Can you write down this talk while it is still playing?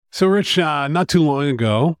So, Rich, not too long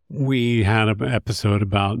ago, we had an episode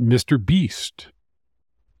about Mr. Beast.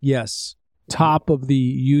 Yes. Top of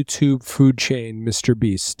the YouTube food chain, Mr.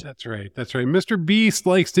 Beast. That's right. That's right. Mr. Beast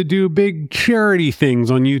likes to do big charity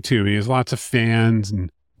things on YouTube. He has lots of fans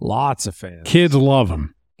and lots of fans. Kids love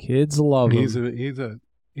him. Kids love him.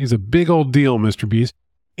 He's a big old deal, Mr. Beast.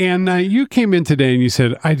 And you came in today and you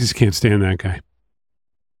said, I just can't stand that guy.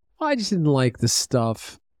 Well, I just didn't like the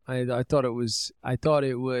stuff. I thought it was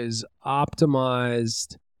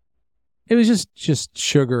optimized. It was just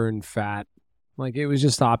sugar and fat. Like, it was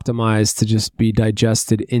just optimized to just be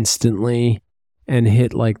digested instantly and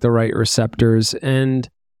hit like the right receptors. And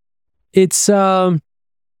it's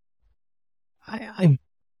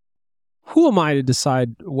who am I to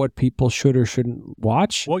decide what people should or shouldn't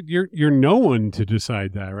watch? Well, you're no one to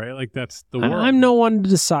decide that, right? Like, that's the world. I'm no one to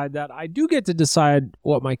decide that. I do get to decide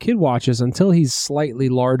what my kid watches until he's slightly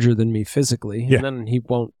larger than me physically, and then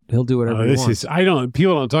he'll do whatever he wants.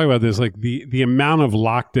 People don't talk about this, like the amount of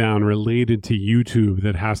lockdown related to YouTube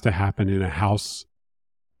that has to happen in a house.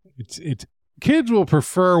 It's kids will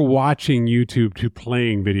prefer watching YouTube to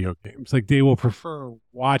playing video games. Like, they will prefer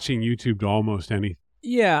watching YouTube to almost anything.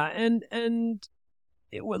 Yeah, and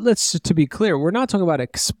let's, to be clear, we're not talking about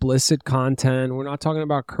explicit content. We're not talking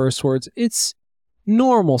about curse words. It's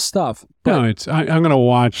normal stuff. No, I'm going to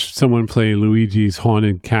watch someone play Luigi's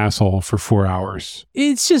Haunted Castle for 4 hours.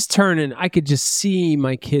 It's just I could just see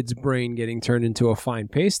my kid's brain getting turned into a fine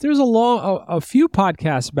paste. There's a few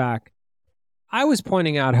podcasts back, I was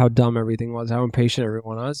pointing out how dumb everything was, how impatient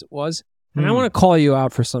everyone was. And I want to call you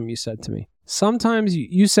out for something you said to me. Sometimes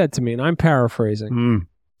you said to me, and I'm paraphrasing,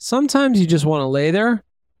 sometimes you just want to lay there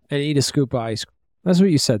and eat a scoop of ice cream. That's what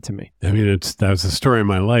you said to me. I mean, that was the story of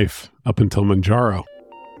my life up until Manjaro.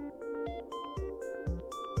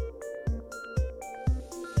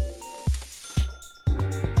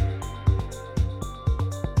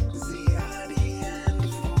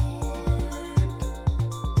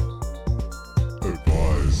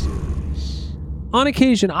 On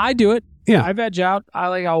occasion, I do it. Yeah. I veg out.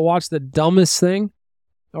 I'll watch the dumbest thing,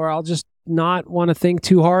 or I'll just not want to think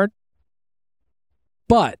too hard.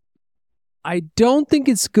 But I don't think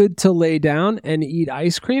it's good to lay down and eat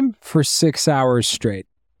ice cream for 6 hours straight.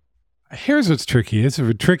 Here's what's tricky. It's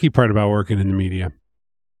a tricky part about working in the media,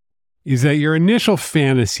 is that your initial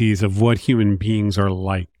fantasies of what human beings are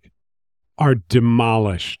like are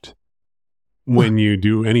demolished when you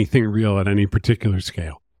do anything real at any particular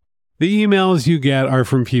scale. The emails you get are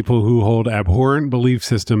from people who hold abhorrent belief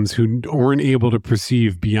systems who weren't able to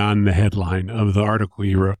perceive beyond the headline of the article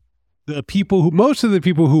you wrote. Most of the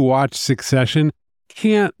people who watch Succession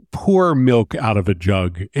can't pour milk out of a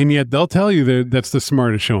jug, and yet they'll tell you that's the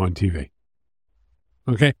smartest show on TV.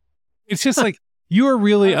 Okay? It's just like, you are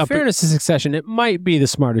really up. Fairness to Succession, it might be the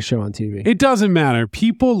smartest show on TV. It doesn't matter.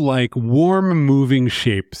 People like warm, moving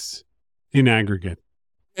shapes in aggregate.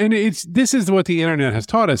 And this is what the internet has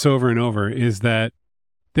taught us over and over, is that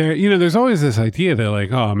there's always this idea that,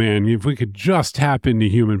 like, oh man, if we could just tap into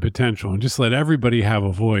human potential and just let everybody have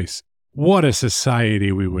a voice, what a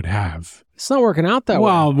society we would have. It's not working out that way.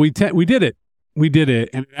 Well, we did it. We did it.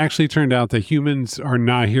 And it actually turned out that humans are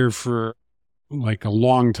not here for like a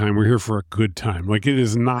long time. We're here for a good time. Like, it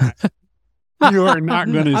is not. You are not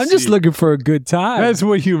going to I'm just looking for a good time. That's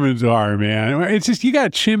what humans are, man. It's just, you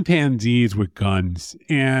got chimpanzees with guns.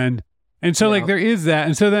 And so like there is that.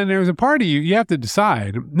 And so then there's a part of you have to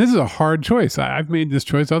decide. This is a hard choice. I've made this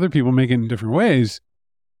choice. Other people make it in different ways.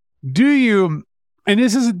 Do you, and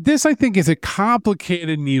this I think is a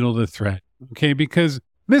complicated needle to thread. Okay. Because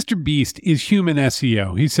Mr. Beast is human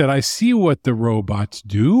SEO. He said, I see what the robots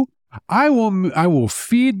do. I will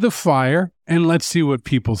feed the fire and let's see what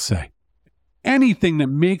people say. Anything that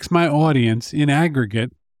makes my audience in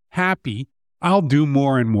aggregate happy, I'll do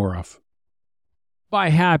more and more of. By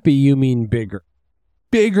happy, you mean bigger.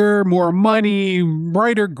 Bigger, more money,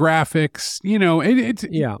 brighter graphics.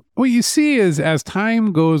 What you see is, as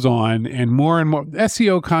time goes on and more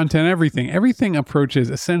SEO content, everything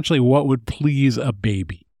approaches essentially what would please a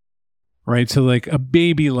baby, right? So like a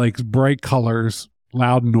baby likes bright colors,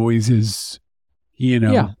 loud noises,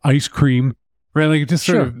 ice cream. Right, like just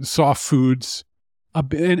sort of soft foods.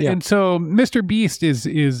 And so Mr. Beast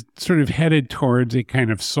is sort of headed towards a kind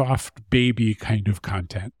of soft baby kind of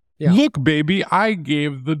content. Yeah. Look, baby, I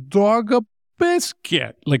gave the dog a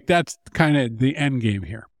biscuit. Like, that's kind of the end game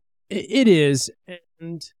here. It is.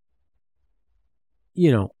 And,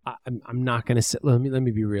 I'm not going to sit. Let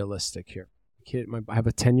me be realistic here. I have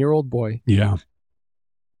a 10-year-old boy. Yeah.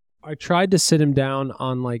 I tried to sit him down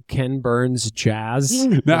on like Ken Burns' Jazz.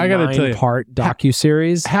 Now I got to tell you, part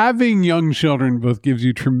docuseries. Having young children both gives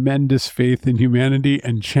you tremendous faith in humanity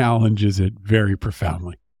and challenges it very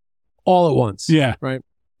profoundly. All at once. Yeah. Right.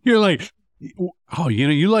 You're like, oh,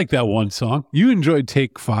 you like that one song. You enjoyed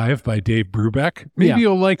Take 5 by Dave Brubeck. Maybe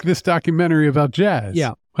you'll like this documentary about jazz.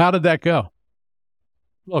 Yeah. How did that go?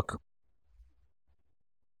 Look.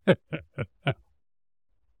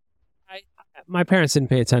 My parents didn't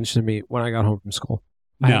pay attention to me when I got home from school.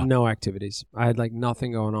 I had no activities. I had like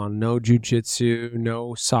nothing going on. No jujitsu,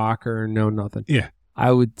 no soccer, no nothing. Yeah.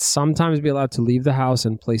 I would sometimes be allowed to leave the house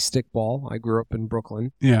and play stickball. I grew up in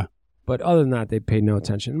Brooklyn. Yeah. But other than that, they paid no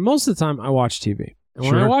attention. Most of the time, I watched TV. And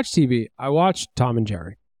when I watch TV, I watch Tom and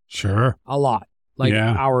Jerry. Sure. A lot. Like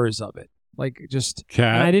hours of it. Like just...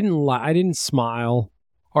 Cat. And I didn't smile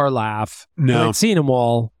or laugh. No. I'd seen them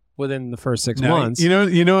all within the first 6 months. You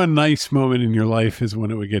know, a nice moment in your life is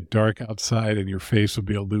when it would get dark outside and your face would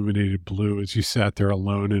be illuminated blue as you sat there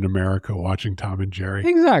alone in America watching Tom and Jerry.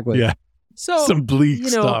 Exactly. Yeah. So some bleak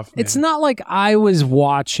stuff. Man. It's not like I was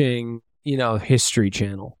watching, History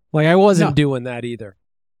Channel. Like I wasn't doing that either.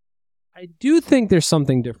 I do think there's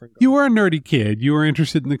something different. You were a nerdy kid. You were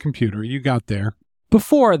interested in the computer. You got there.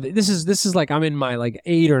 Before this is like I'm in my like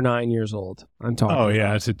 8 or 9 years old. I'm talking. Oh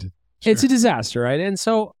yeah, it's a disaster, right? And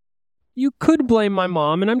so you could blame my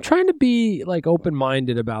mom, and I'm trying to be like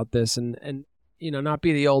open-minded about this, and not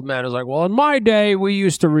be the old man who's like, well, in my day we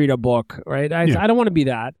used to read a book, right? I don't want to be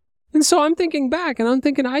that. And so I'm thinking back, and I'm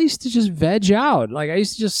thinking I used to just veg out. Like I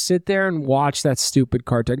used to just sit there and watch that stupid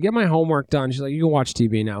cartoon. I'd get my homework done. She's like, you can watch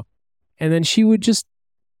TV now, and then she would just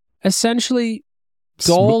essentially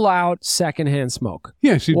dole out secondhand smoke.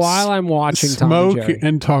 Yeah, she'd while I'm watching Tom and Jerry.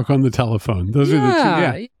 and talk on the telephone. Those are the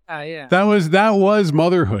two. Yeah. That was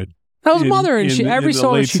motherhood. That was mother, and she every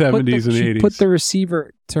so often she'd put the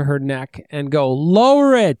receiver to her neck and go,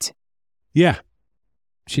 lower it. Yeah.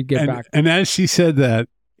 She'd get back. And as she said that,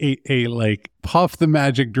 a like Puff the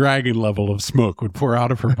Magic Dragon level of smoke would pour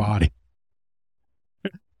out of her body.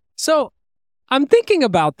 So I'm thinking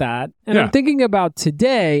about that, and I'm thinking about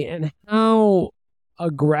today and how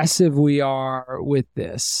aggressive we are with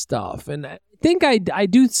this stuff. And I think I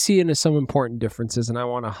do see into some important differences, and I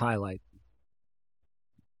want to highlight.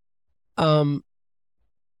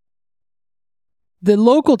 The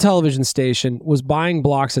local television station was buying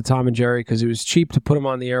blocks of Tom and Jerry because it was cheap to put them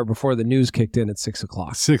on the air before the news kicked in at 6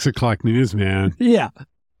 o'clock. 6 o'clock news, man. Yeah.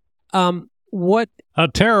 What a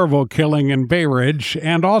terrible killing in Bay Ridge,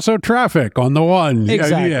 and also traffic on the one.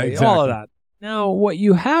 Exactly. All of that. Now, what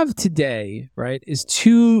you have today, right, is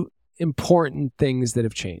two important things that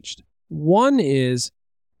have changed. One is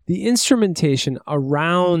the instrumentation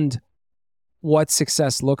around what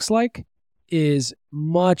success looks like is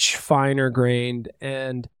much finer grained,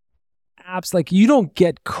 and apps like you don't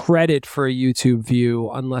get credit for a YouTube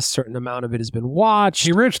view unless a certain amount of it has been watched.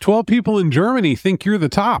 Hey, Rich, 12 people in Germany think you're the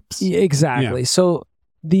tops. Exactly. Yeah. So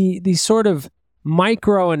the sort of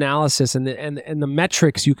micro analysis and the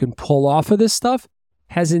metrics you can pull off of this stuff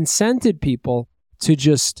has incented people to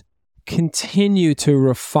just continue to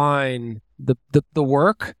refine the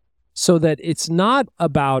work so that it's not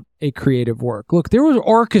about a creative work. Look, there was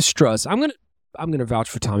orchestras. I'm gonna vouch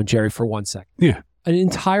for Tom and Jerry for 1 second. Yeah. An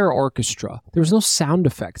entire orchestra. There was no sound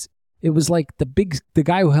effects. It was like the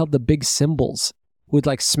guy who held the big cymbals would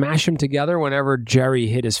like smash them together whenever Jerry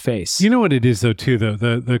hit his face. You know what it is though too though?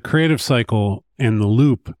 The creative cycle and the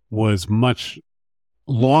loop was much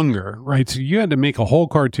longer, right? So you had to make a whole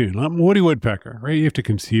cartoon. Woody Woodpecker, right? You have to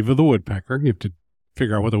conceive of the woodpecker. You have to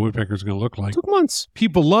figure out what the woodpecker is going to look like. It took months.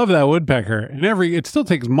 People love that woodpecker, and it still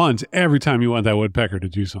takes months every time you want that woodpecker to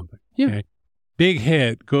do something. Yeah. Okay? Big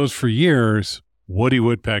hit, goes for years, Woody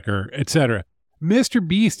Woodpecker, etc. Mr.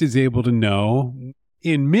 Beast is able to know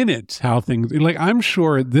in minutes how things, like I'm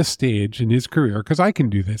sure at this stage in his career, because I can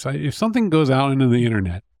do this, if something goes out into the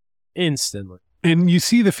internet, instantly. And you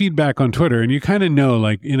see the feedback on Twitter, and you kind of know,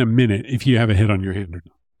 like, in a minute, if you have a hit on your hand or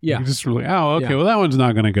not. Yeah. You just really, well, that one's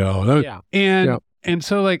not going to go. Yeah. And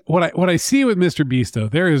so, like, what I see with Mr. Beast, though,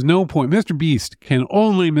 there is no point. Mr. Beast can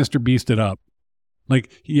only Mr. Beast it up.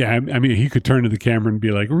 Like, yeah, I mean, he could turn to the camera and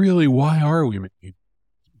be like, really, why are we making?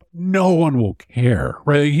 No one will care,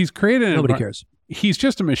 right? He's created. Nobody cares. He's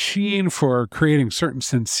just a machine for creating certain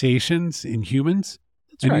sensations in humans.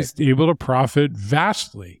 That's right. He's able to profit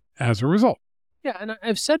vastly as a result. Yeah, and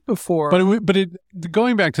I've said before. But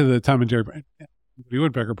going back to the Tom and Jerry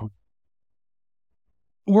Woodpecker point,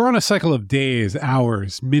 we're on a cycle of days,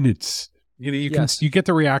 hours, minutes. You get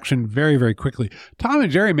the reaction very, very quickly. Tom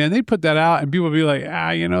and Jerry, man, they put that out and people would be like,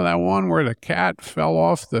 that one where the cat fell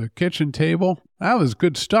off the kitchen table. That was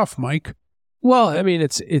good stuff, Mike. Well, I mean,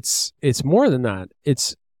 it's more than that.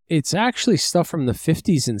 It's actually stuff from the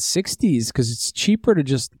 50s and 60s because it's cheaper to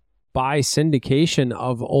just buy syndication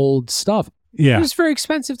of old stuff. Yeah. It's very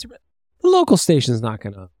expensive. The local station's not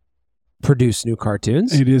going to produce new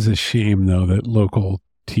cartoons. It is a shame, though, that local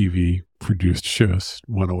TV produced shows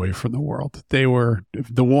went away from the world. They were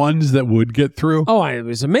the ones that would get through. Oh, it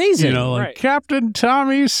was amazing. You know, like right. Captain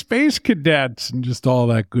Tommy's Space Cadets and just all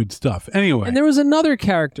that good stuff. Anyway. And there was another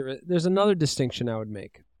character. There's another distinction I would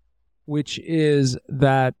make, which is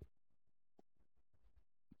that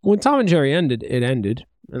when Tom and Jerry ended, it ended,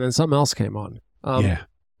 and then something else came on.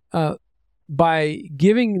 By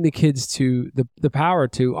giving the kids to the power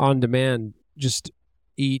to on demand just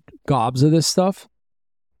eat gobs of this stuff,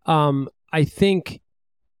 I think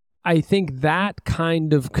that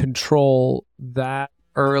kind of control that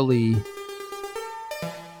early.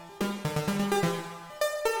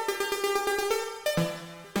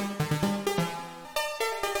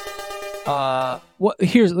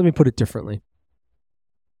 Let me put it differently.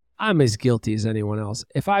 I'm as guilty as anyone else.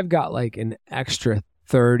 If I've got like an extra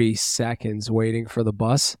 30 seconds waiting for the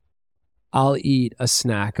bus, I'll eat a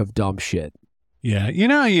snack of dumb shit. Yeah. You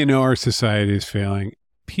know our society is failing.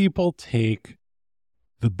 People take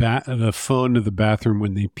the phone to the bathroom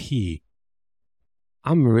when they pee.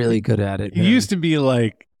 I'm really good at it. It used to be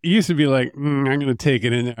like, I'm going to take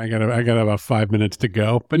it in there. I got about 5 minutes to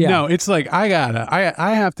go. But no, it's like, I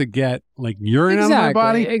have to get like urine out of my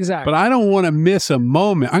body. Exactly. But I don't want to miss a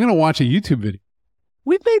moment. I'm going to watch a YouTube video.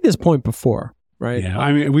 We've made this point before, right? Yeah.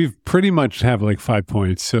 I mean, we've pretty much have like 5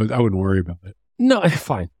 points, so I wouldn't worry about it. No,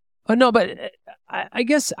 fine. No, but I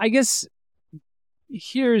guess I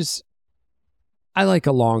like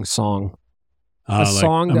a long song. A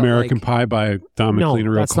song like American Pie by Don McLean, a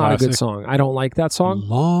real that's classic. not a good song. I don't like that song.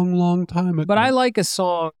 Long time ago. But I like a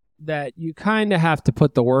song that you kind of have to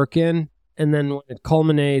put the work in, and then when it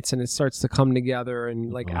culminates and it starts to come together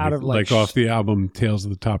and out of like off the album Tales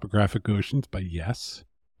of the Topographic Oceans by Yes.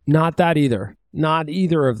 Not that either. Not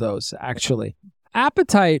either of those, actually.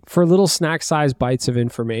 Appetite for little snack-sized bites of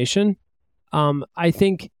information, I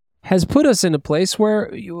think, has put us in a place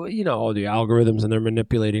where, you know, all the algorithms and they're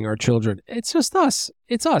manipulating our children. It's just us.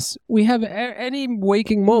 It's us. We have any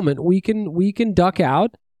waking moment, we can duck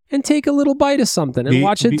out and take a little bite of something and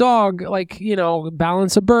watch a dog,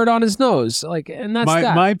 balance a bird on his nose. And that's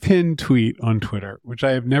that. My pinned tweet on Twitter, which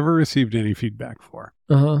I have never received any feedback for.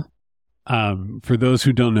 For those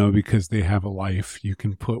who don't know, because they have a life, you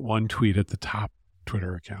can put one tweet at the top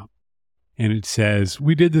Twitter account. And it says,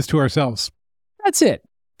 "We did this to ourselves." That's it.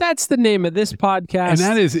 That's the name of this podcast.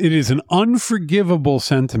 And it is an unforgivable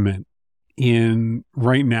sentiment in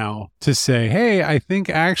right now to say, hey, I think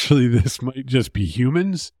actually this might just be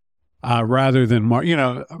humans rather than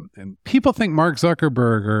people think Mark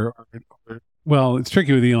Zuckerberg well, it's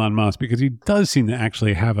tricky with Elon Musk because he does seem to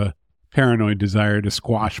actually have a paranoid desire to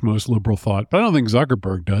squash most liberal thought, but I don't think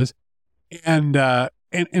Zuckerberg does. And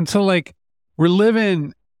so we're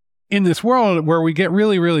living in this world where we get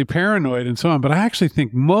really, really paranoid and so on. But I actually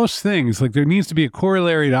think most things, there needs to be a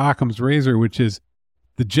corollary to Occam's razor, which is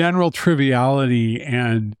the general triviality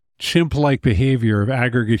and chimp-like behavior of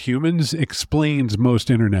aggregate humans explains most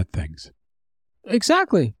internet things.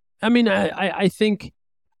 Exactly. I mean, I think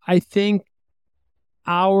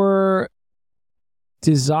our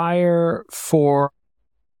desire for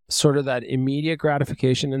sort of that immediate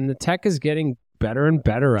gratification, and the tech is getting better and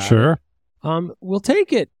better at it. We'll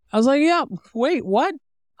take it. I was like, yeah, wait, what?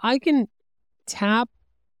 I can tap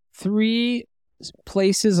 3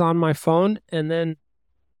 places on my phone and then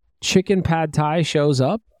chicken pad thai shows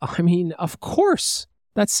up? I mean, of course.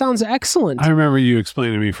 That sounds excellent. I remember you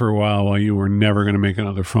explaining to me for a while you were never going to make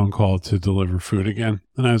another phone call to deliver food again.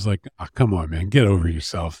 And I was like, oh, come on, man, get over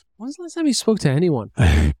yourself. When's the last time you spoke to anyone?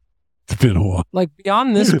 It's been a while.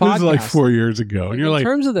 Beyond this podcast. This is 4 years ago. And you're like,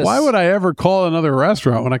 terms of this, why would I ever call another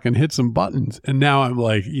restaurant when I can hit some buttons? And now I'm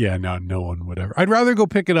like, yeah, no one would ever. I'd rather go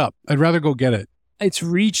pick it up. I'd rather go get it. It's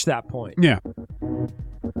reached that point. Yeah.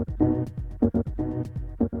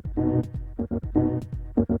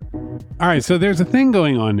 All right. So there's a thing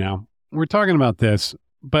going on now. We're talking about this,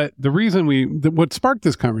 but the reason what sparked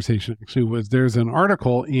this conversation actually was there's an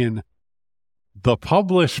article in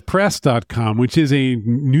thepublishedpress.com, which is a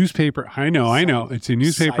newspaper. I know. It's a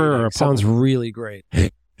newspaper or a sounds really great.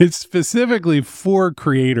 It's specifically for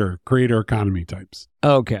creator economy types.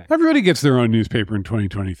 Okay. Everybody gets their own newspaper in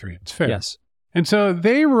 2023. It's fair. Yes. And so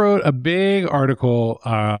they wrote a big article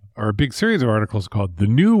or a big series of articles called The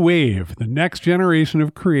New Wave, the Next Generation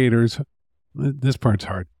of Creators. This part's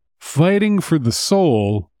hard. Fighting for the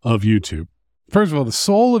Soul of YouTube. First of all, the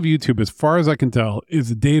soul of YouTube, as far as I can tell, is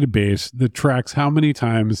a database that tracks how many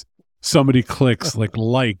times somebody clicks like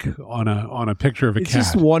on a picture of a cat. It's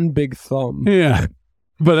just one big thumb. Yeah.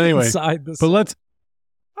 But anyway, let's.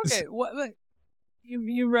 Okay,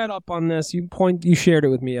 you read up on this. You shared it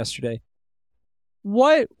with me yesterday.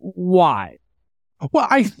 Why? Well,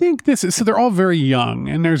 I think so they're all very young,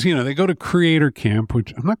 and there's, they go to creator camp,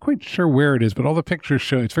 which I'm not quite sure where it is, but all the pictures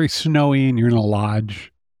show it's very snowy and you're in a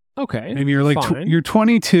lodge. Okay. And you're like, you're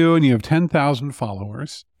 22 and you have 10,000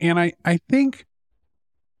 followers. And I think,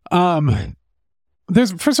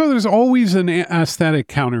 there's always an aesthetic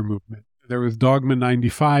counter movement. There was Dogme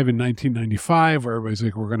 95 in 1995, where everybody's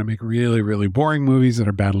like, we're going to make really, really boring movies that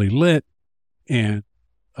are badly lit. And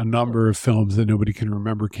a number of films that nobody can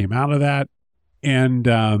remember came out of that. And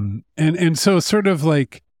so sort of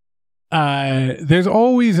like, there's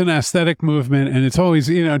always an aesthetic movement, and it's always,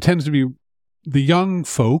 it tends to be the young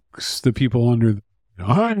folks, the people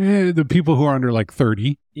the people who are under like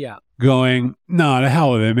 30. Yeah. Going, no, to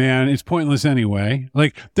hell with it, man. It's pointless anyway.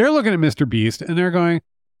 Like, they're looking at Mr. Beast and they're going,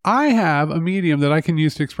 I have a medium that I can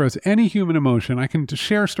use to express any human emotion. I can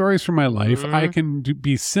share stories from my life. I can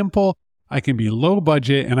be simple. I can be low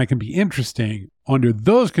budget, and I can be interesting under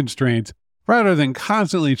those constraints, rather than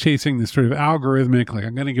constantly chasing this sort of algorithmic, like,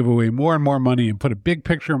 I'm going to give away more and more money and put a big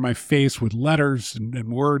picture of my face with letters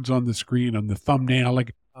and words on the screen, on the thumbnail.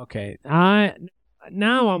 Like, okay.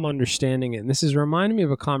 Now I'm understanding it. And this is reminding me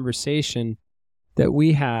of a conversation that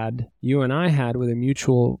you and I had with a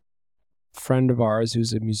mutual friend of ours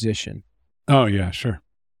who's a musician. Oh, yeah, sure.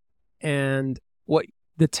 And what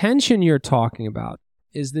the tension you're talking about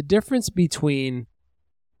is the difference between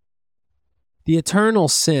the eternal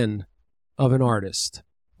sin of an artist,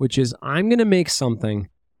 which is, I'm going to make something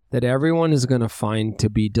that everyone is going to find to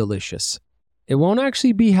be delicious. It won't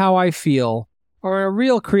actually be how I feel or a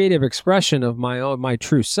real creative expression of my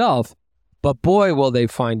true self, but boy, will they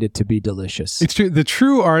find it to be delicious. It's true. The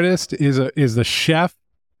true artist is the chef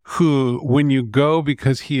who, when you go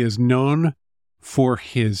because he is known for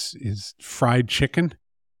his fried chicken,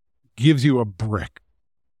 gives you a brick.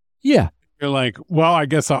 Yeah. You're like, well, I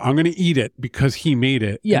guess I'm going to eat it because he made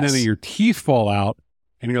it. Yes. And then your teeth fall out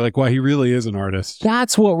and you're like, well, he really is an artist.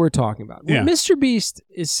 That's what we're talking about. Yeah. What Mr. Beast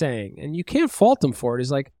is saying, and you can't fault him for it, is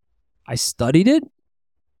like, I studied it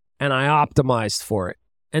and I optimized for it.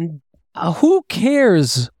 And who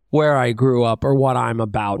cares where I grew up or what I'm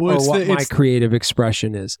about or what my creative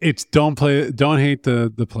expression is? It's don't hate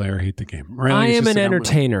the player, hate the game. Right? I am an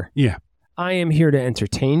entertainer. Yeah. I am here to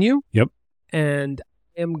entertain you. Yep. And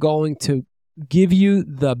I am going to give you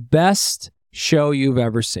the best show you've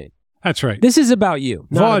ever seen. That's right. This is about you,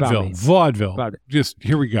 not about me. Vaudeville. About it. Just,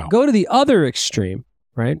 here we go. Go to the other extreme,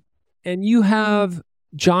 right? And you have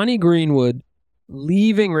Johnny Greenwood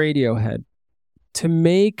leaving Radiohead to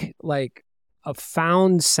make like a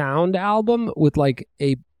found sound album with like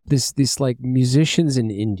this like musicians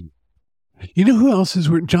in India. You know who else is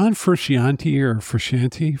weird? John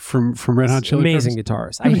Frusciante from Red Hot Chili Amazing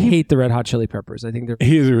Peppers. guitarist. I hate the Red Hot Chili Peppers. I think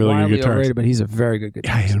he is a really wildly good guitarist. overrated, but he's a very good guitarist.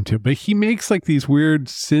 Yeah, I hate him too. But he makes like these weird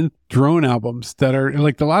synth drone albums that are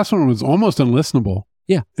like, the last one was almost unlistenable.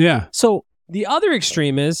 Yeah. Yeah. So the other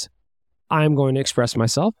extreme is, I'm going to express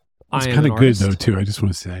myself. It's kind of good though too. I just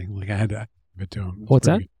want to say, like, I had to give it to him. What's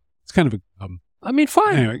that? Good. It's kind of a. I mean,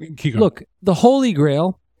 fine. Anyway, keep going. Look, the Holy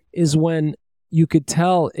Grail is when you could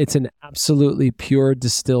tell it's an absolutely pure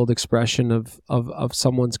distilled expression of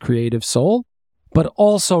someone's creative soul, but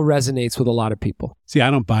also resonates with a lot of people. See,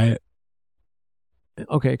 I don't buy it.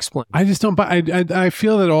 Okay, explain. I just don't buy. I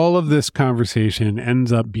feel that all of this conversation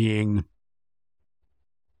ends up being.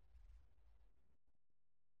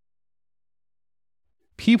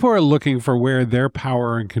 People are looking for where their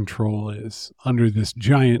power and control is under this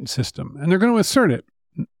giant system, and they're going to assert it.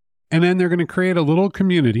 And then they're going to create a little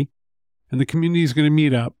community, and the community is going to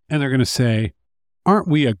meet up, and they're going to say, aren't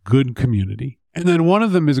we a good community? And then one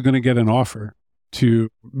of them is going to get an offer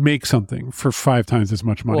to make something for 5 times as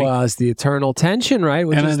much money. Well, it's the eternal tension, right?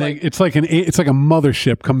 Which and is then it's like a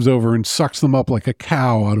mothership comes over and sucks them up like a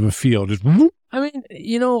cow out of a field. Just whoop. I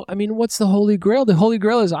mean, what's the Holy Grail? The Holy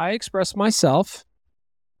Grail is I express myself,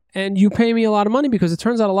 and you pay me a lot of money, because it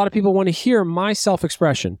turns out a lot of people want to hear my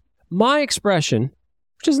self-expression. My expression,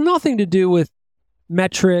 which has nothing to do with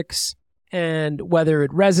metrics and whether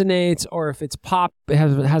it resonates or if it's pop, it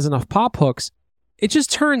has enough pop hooks. It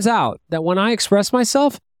just turns out that when I express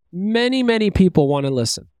myself, many, many people want to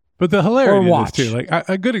listen. But the hilarity of this too, like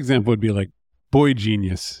a good example would be like Boy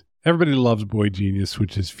Genius. Everybody loves Boy Genius,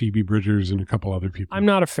 which is Phoebe Bridgers and a couple other people. I'm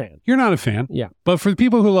not a fan. You're not a fan? Yeah. But for the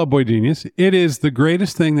people who love Boy Genius, it is the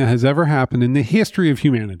greatest thing that has ever happened in the history of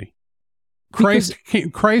humanity.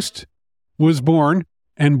 Christ was born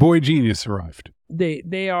and Boy Genius arrived.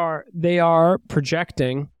 They are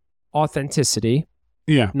projecting authenticity,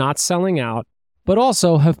 not selling out, but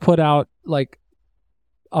also have put out like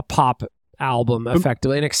a pop album,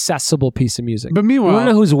 effectively an accessible piece of music. But meanwhile, you want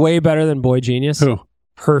to know who's way better than Boy Genius? Who?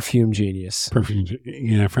 Perfume Genius.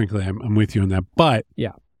 Yeah, frankly, I'm with you on that. But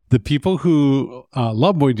the people who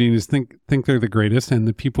love Boy Genius think they're the greatest, and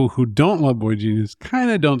the people who don't love Boy Genius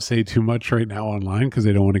kind of don't say too much right now online because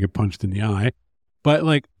they don't want to get punched in the eye. But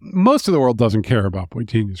like most of the world doesn't care about Boy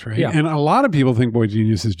Genius, right? Yeah. And a lot of people think Boy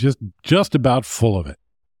Genius is just about full of it.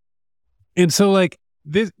 And so like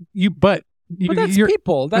this, but that's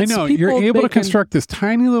people. I know people, you're able to construct this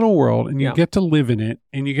tiny little world, and you get to live in it,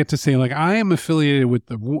 and you get to say like, I am affiliated with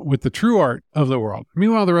the true art of the world.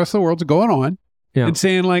 Meanwhile, the rest of the world's going on and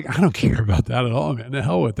saying like, I don't care about that at all, man. The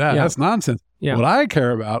hell with that. That's nonsense. Yeah. What I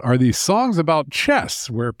care about are these songs about chess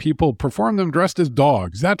where people perform them dressed as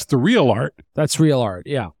dogs. That's the real art. That's real art.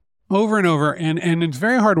 Yeah. Over and over. And it's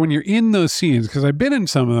very hard when you're in those scenes, because I've been in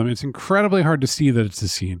some of them. It's incredibly hard to see that it's a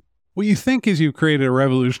scene. What you think is you've created a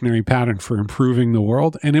revolutionary pattern for improving the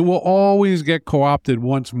world, and it will always get co-opted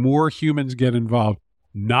once more humans get involved.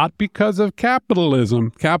 Not because of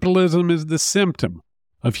capitalism. Capitalism is the symptom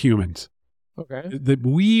of humans. Okay. That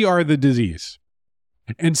we are the disease.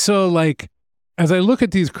 And so like, as I look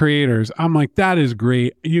at these creators, I'm like, that is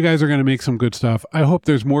great. You guys are going to make some good stuff. I hope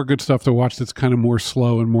there's more good stuff to watch that's kind of more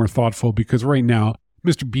slow and more thoughtful, because right now,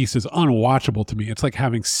 Mr. Beast is unwatchable to me. It's like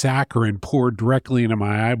having saccharin poured directly into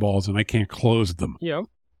my eyeballs and I can't close them. Yeah.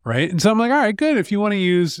 Right. And so I'm like, all right, good. If you want to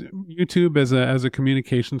use YouTube as a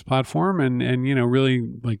communications platform and really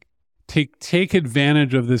like take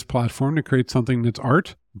advantage of this platform to create something that's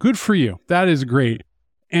art, good for you. That is great.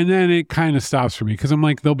 And then it kind of stops for me because I'm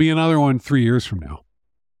like, there'll be another one 3 years from now.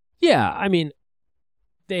 Yeah. I mean,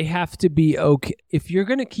 they have to be okay. If you're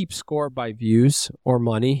going to keep score by views or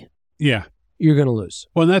money. Yeah. You're going to lose.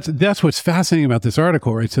 Well, that's what's fascinating about this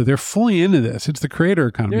article, right? So they're fully into this. It's the creator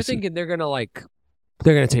economy. They're thinking they're going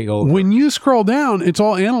to take over. When you scroll down, it's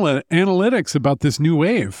all analytics about this new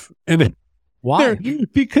wave. And why?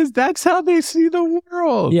 Because that's how they see the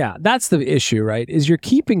world. Yeah, that's the issue, right? Is you're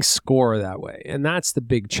keeping score that way. And that's the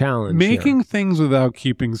big challenge. Making things without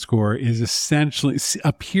keeping score is essentially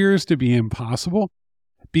appears to be impossible.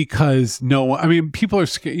 Because people are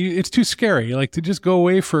scared. It's too scary. Like to just go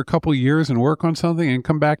away for a couple years and work on something and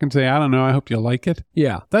come back and say, I don't know, I hope you like it.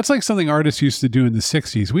 Yeah. That's like something artists used to do in the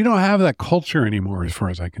 60s. We don't have that culture anymore as far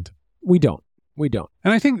as I can tell. We don't.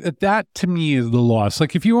 And I think that to me is the loss.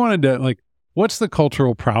 Like if you wanted to, like, what's the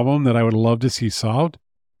cultural problem that I would love to see solved?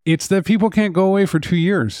 It's that people can't go away for 2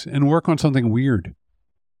 years and work on something weird.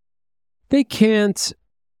 They can't.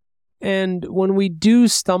 And when we do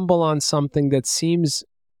stumble on something that seems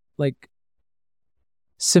like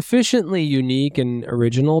sufficiently unique and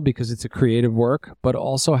original because it's a creative work, but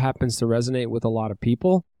also happens to resonate with a lot of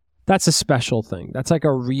people, that's a special thing. That's like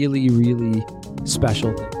a really, really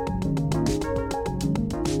special thing.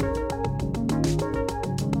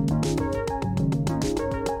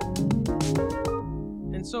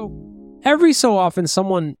 And so every so often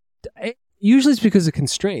someone, usually it's because of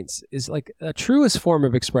constraints, is like a truest form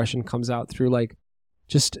of expression comes out through like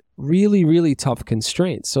just really, really tough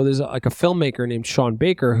constraints. So there's like a filmmaker named Sean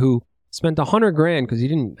Baker who spent $100,000 because he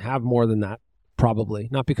didn't have more than that, probably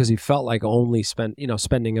not because he felt like only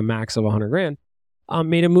spending a max of $100,000.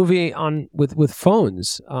 Made a movie with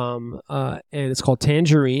phones, and it's called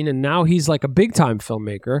Tangerine. And now he's like a big time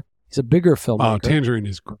filmmaker. He's a bigger filmmaker. Oh, Tangerine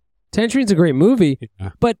is great. Tangerine's a great movie, yeah.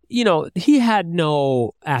 But he had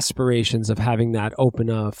no aspirations of having that open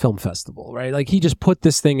a film festival, right? Like he just put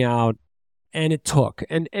this thing out. And it took.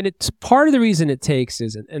 And it's part of the reason it takes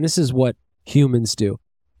is, and this is what humans do,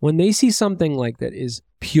 when they see something like that is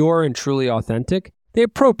pure and truly authentic, they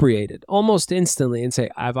appropriate it almost instantly and say,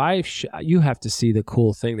 you have to see the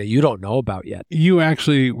cool thing that you don't know about yet. You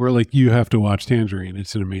actually were like, you have to watch Tangerine.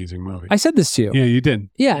 It's an amazing movie. I said this to you. Yeah, you did.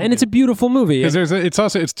 Yeah, and it's a beautiful movie. Because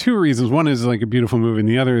it's two reasons. One is like a beautiful movie, and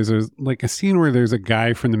the other is there's like a scene where there's a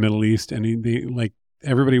guy from the Middle East, and they like,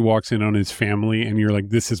 everybody walks in on his family, and you're like,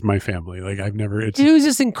 this is my family. Like, it was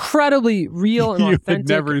just incredibly real and authentic. You've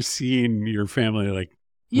never seen your family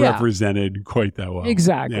represented quite that well.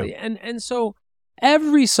 Exactly. Yeah. And so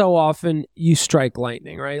every so often you strike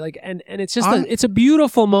lightning, right? Like, and it's just it's a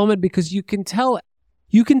beautiful moment because you can tell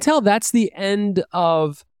that's the end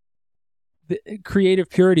of the creative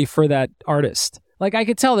purity for that artist. Like I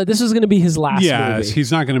could tell that this was going to be his last movie. Yeah,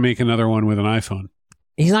 he's not going to make another one with an iPhone.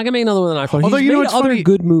 He's not going to make another one with an iPhone. Although, he's made other funny,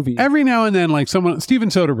 good movies. Every now and then, like Steven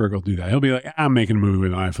Soderbergh will do that. He'll be like, I'm making a movie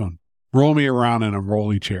with an iPhone. roll me around in a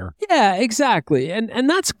rolly chair. Yeah, exactly. And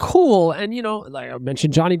that's cool. And, like I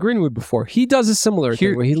mentioned Johnny Greenwood before. He does a similar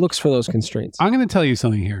thing where he looks for those constraints. I'm going to tell you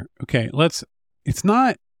something here. Okay, it's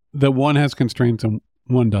not that one has constraints and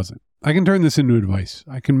one doesn't. I can turn this into advice.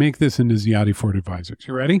 I can make this into Ziadi Ford Advisors.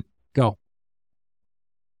 You ready? Go.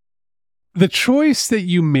 The choice that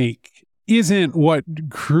you make isn't what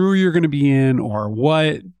crew you're going to be in or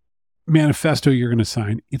what manifesto you're going to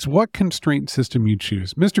sign. It's what constraint system you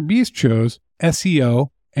choose. Mr. Beast chose SEO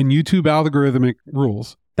and YouTube algorithmic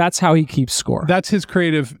rules. That's how he keeps score. That's his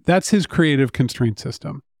creative constraint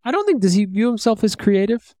system. I don't think, does he view himself as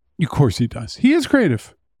creative? Of course he does. He is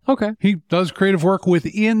creative. Okay. He does creative work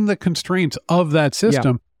within the constraints of that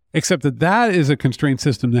system, except that is a constraint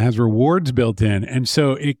system that has rewards built in. And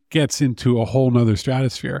so it gets into a whole nother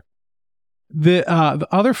stratosphere. The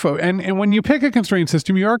other and when you pick a constraint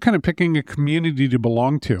system, you are kind of picking a community to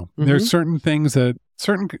belong to. Mm-hmm. There's certain things that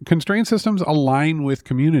certain constraint systems align with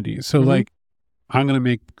communities. So like, I'm going to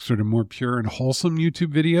make sort of more pure and wholesome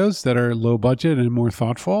YouTube videos that are low budget and more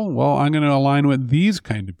thoughtful. Well, I'm going to align with these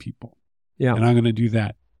kind of people. Yeah. And I'm going to do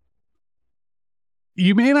that.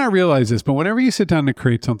 You may not realize this, but whenever you sit down to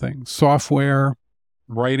create something, software,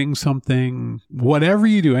 writing something, whatever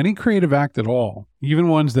you do, any creative act at all, even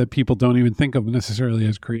ones that people don't even think of necessarily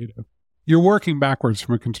as creative, you're working backwards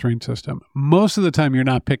from a constraint system. Most of the time, you're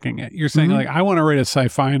not picking it. You're saying like, I want to write a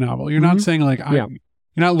sci-fi novel. You're not saying like, you're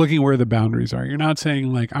not looking where the boundaries are. You're not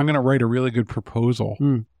saying like, I'm going to write a really good proposal,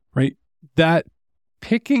 right? That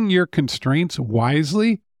picking your constraints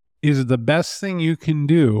wisely is the best thing you can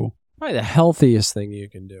do. Probably the healthiest thing you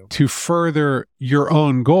can do to further your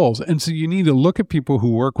own goals. And so you need to look at people who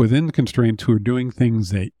work within the constraints who are doing things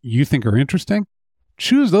that you think are interesting,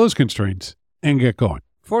 choose those constraints and get going.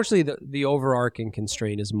 Fortunately, the overarching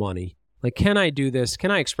constraint is money. Like, can I do this? Can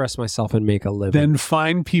I express myself and make a living? Then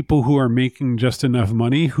find people who are making just enough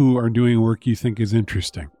money who are doing work you think is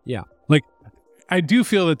interesting. Yeah. Like, I do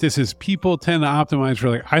feel that people tend to optimize for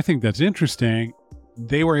like, I think that's interesting.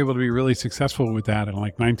 They were able to be really successful with that in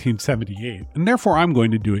like 1978. And therefore, I'm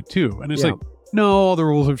going to do it too. And it's like, no, the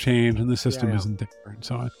rules have changed and the system isn't there and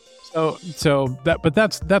so on. But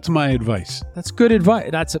that's my advice. That's good advice.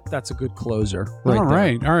 That's a good closer. All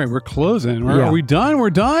right. We're closing. Are we done? We're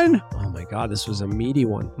done. Oh my God, this was a meaty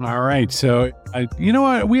one. All right. So you know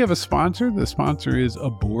what? We have a sponsor. The sponsor is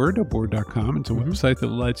aboard.com. It's a website that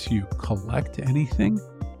lets you collect anything,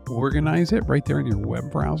 organize it right there in your web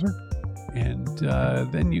browser. And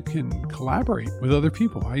then you can collaborate with other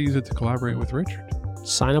people. I use it to collaborate with Richard.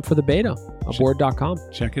 Sign up for the beta, aboard.com.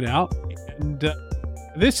 Check it out. And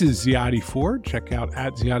this is Ziadi Ford. Check out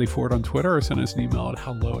 @ZiadiFord on Twitter or send us an email at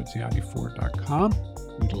hello@ziadiford.com.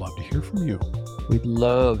 We'd love to hear from you. We'd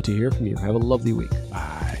love to hear from you. Have a lovely week.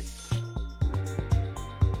 Bye.